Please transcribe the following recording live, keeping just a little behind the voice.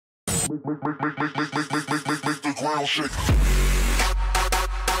Make the ground shake.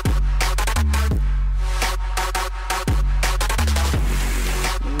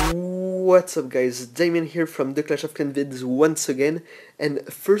 What's up guys, Damien here from the Clash of Clans vids once again, and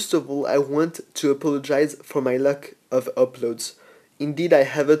first of all I want to apologize for my lack of uploads. Indeed I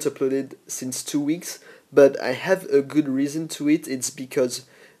haven't uploaded since 2 weeks, but I have a good reason to it. It's because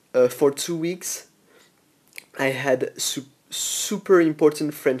for 2 weeks I had super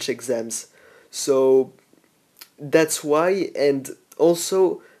important French exams, so that's why. And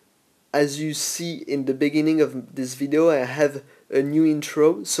also, as you see in the beginning of this video, I have a new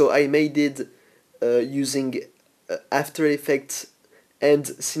intro, so I made it using After Effects and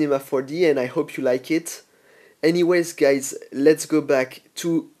Cinema 4D, and I hope you like it. Anyways guys, let's go back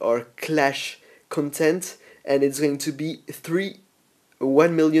to our Clash content, and it's going to be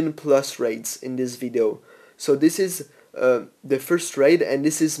 1 million plus raids in this video. So this is the first raid, and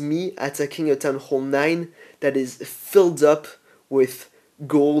this is me attacking a Town Hall 9 that is filled up with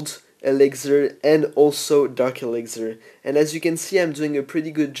gold, elixir, and also dark elixir. And as you can see, I'm doing a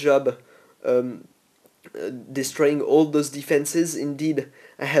pretty good job destroying all those defenses. Indeed,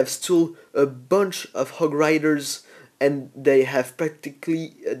 I have still a bunch of Hog Riders, and they have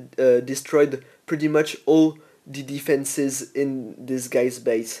practically destroyed pretty much all the defenses in this guy's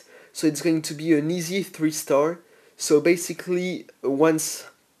base. So it's going to be an easy 3-star. So basically, once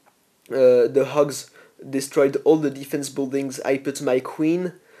the Hogs destroyed all the defense buildings, I put my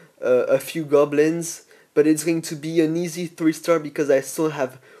queen, a few goblins, but it's going to be an easy 3-star because I still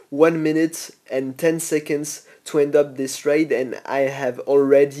have 1 minute and 10 seconds to end up this raid, and I have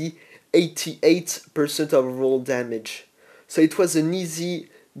already 88% of overall damage. So it was an easy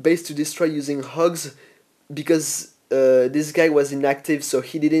base to destroy using Hogs because this guy was inactive, so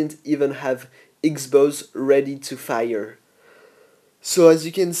he didn't even have X-bows ready to fire. So as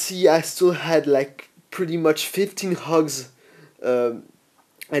you can see, I still had like pretty much 15 Hogs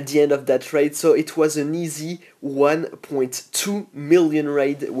at the end of that raid, so it was an easy 1.2 million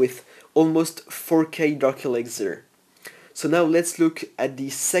raid with almost 4k Dark Elixir. So now let's look at the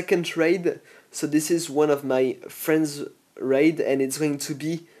second raid. So this is one of my friends' raid, and it's going to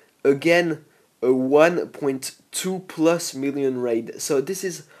be again a 1.2 plus million raid. So this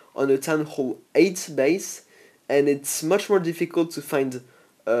is on a Town Hall 8 base, and it's much more difficult to find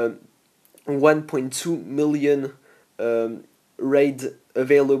 1.2 million raid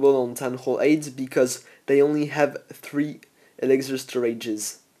available on Town Hall 8 because they only have 3 elixir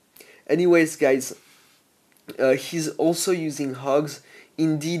storages. Anyways guys, he's also using Hogs.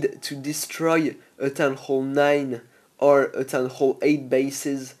 Indeed, to destroy a Town Hall 9 or a Town Hall 8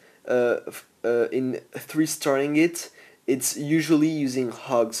 bases in 3-starring it, it's usually using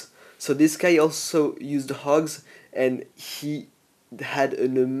Hogs. So this guy also used Hogs, and he had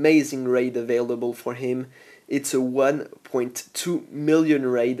an amazing raid available for him. It's a 1.2 million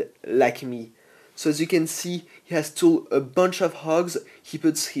raid like me. So as you can see, he has still a bunch of Hogs. He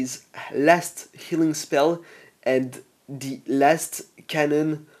puts his last healing spell, and the last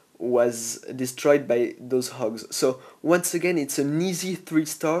cannon was destroyed by those Hogs. So once again, it's an easy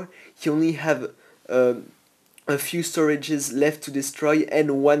 3-star. He only have a few storages left to destroy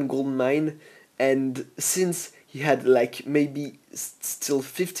and 1 gold mine, and since he had like maybe still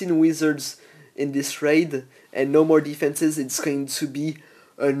 15 wizards in this raid and no more defenses, it's going to be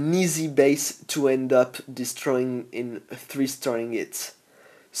an easy base to end up destroying in 3-starring it.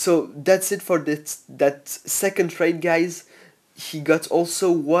 So that's it for that second raid, guys. He got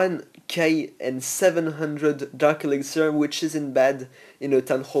also 1k and 700 Dark Elixir, which isn't bad in a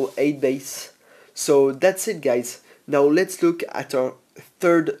Town Hall 8 base. So that's it guys. Now let's look at our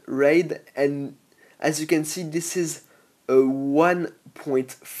third raid, and as you can see, this is a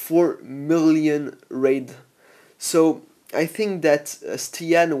 1.4 million raid. So I think that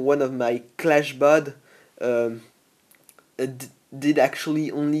Stian, one of my Clash bod, did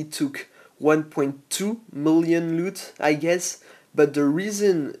actually only took 1.2 million loot, I guess, but the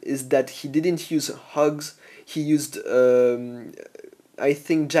reason is that he didn't use Hogs. He used I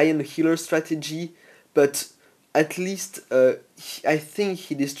think Giant Healer strategy, but at least I think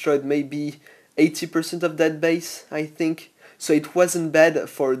he destroyed maybe 80% of that base, I think. So it wasn't bad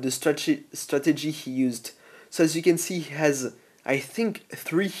for the strategy he used. So as you can see, he has, I think,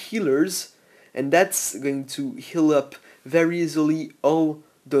 3 healers, and that's going to heal up very easily all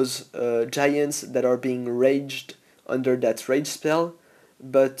those giants that are being raged under that rage spell.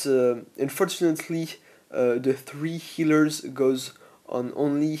 But unfortunately, the 3 healers goes on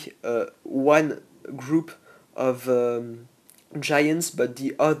only one group of giants, but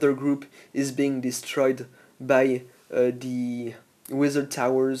the other group is being destroyed by the wizard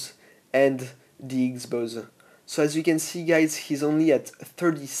towers and the Higgs boson. So as you can see, guys, he's only at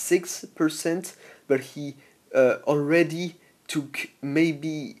 36%, but he already took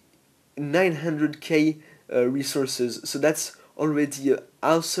maybe 900k resources. So that's already an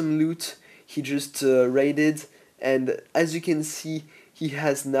awesome loot he just raided, and as you can see, he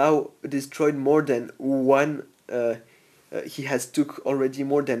has now destroyed more than he has took already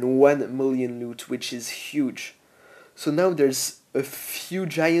more than 1 million loot, which is huge. So now there's a few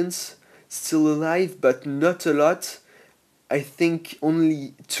giants still alive, but not a lot. I think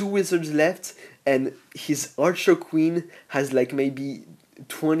only 2 wizards left, and his Archer Queen has like maybe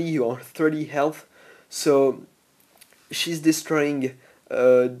 20 or 30 health. So she's destroying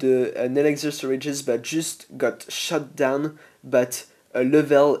the Elixir storages, but just got shot down but a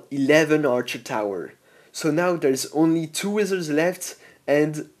level 11 Archer Tower. So now there's only 2 wizards left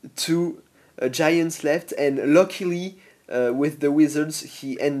and 2 giants left, and luckily with the wizards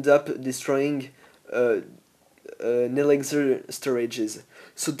he end up destroying Elixir storages.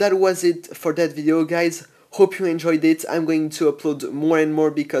 So that was it for that video, guys. Hope you enjoyed it. I'm going to upload more and more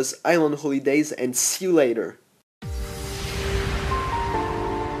because I'm on holidays, and see you later.